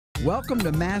Welcome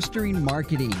to Mastering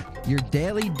Marketing, your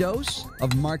daily dose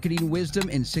of marketing wisdom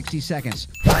in 60 seconds.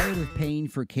 Tired of paying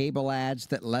for cable ads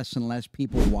that less and less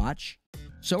people watch?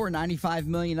 So are 95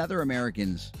 million other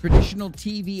Americans. Traditional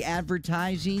TV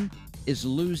advertising is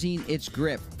losing its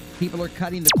grip. People are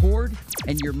cutting the cord,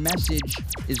 and your message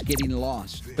is getting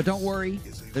lost. But don't worry,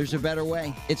 there's a better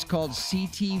way. It's called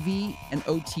CTV and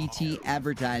OTT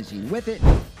advertising. With it,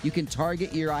 you can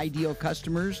target your ideal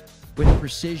customers with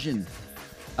precision.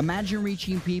 Imagine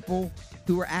reaching people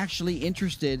who are actually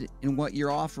interested in what you're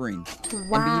offering.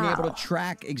 Wow. And being able to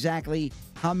track exactly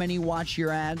how many watch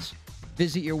your ads,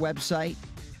 visit your website,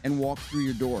 and walk through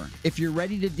your door. If you're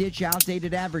ready to ditch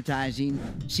outdated advertising,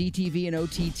 CTV and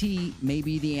OTT may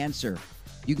be the answer.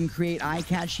 You can create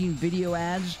eye-catching video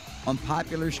ads on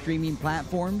popular streaming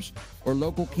platforms or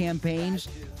local campaigns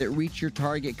that reach your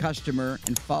target customer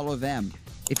and follow them.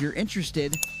 If you're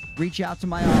interested, reach out to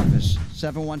my office,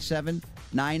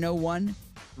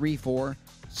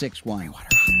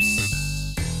 717-901-3461.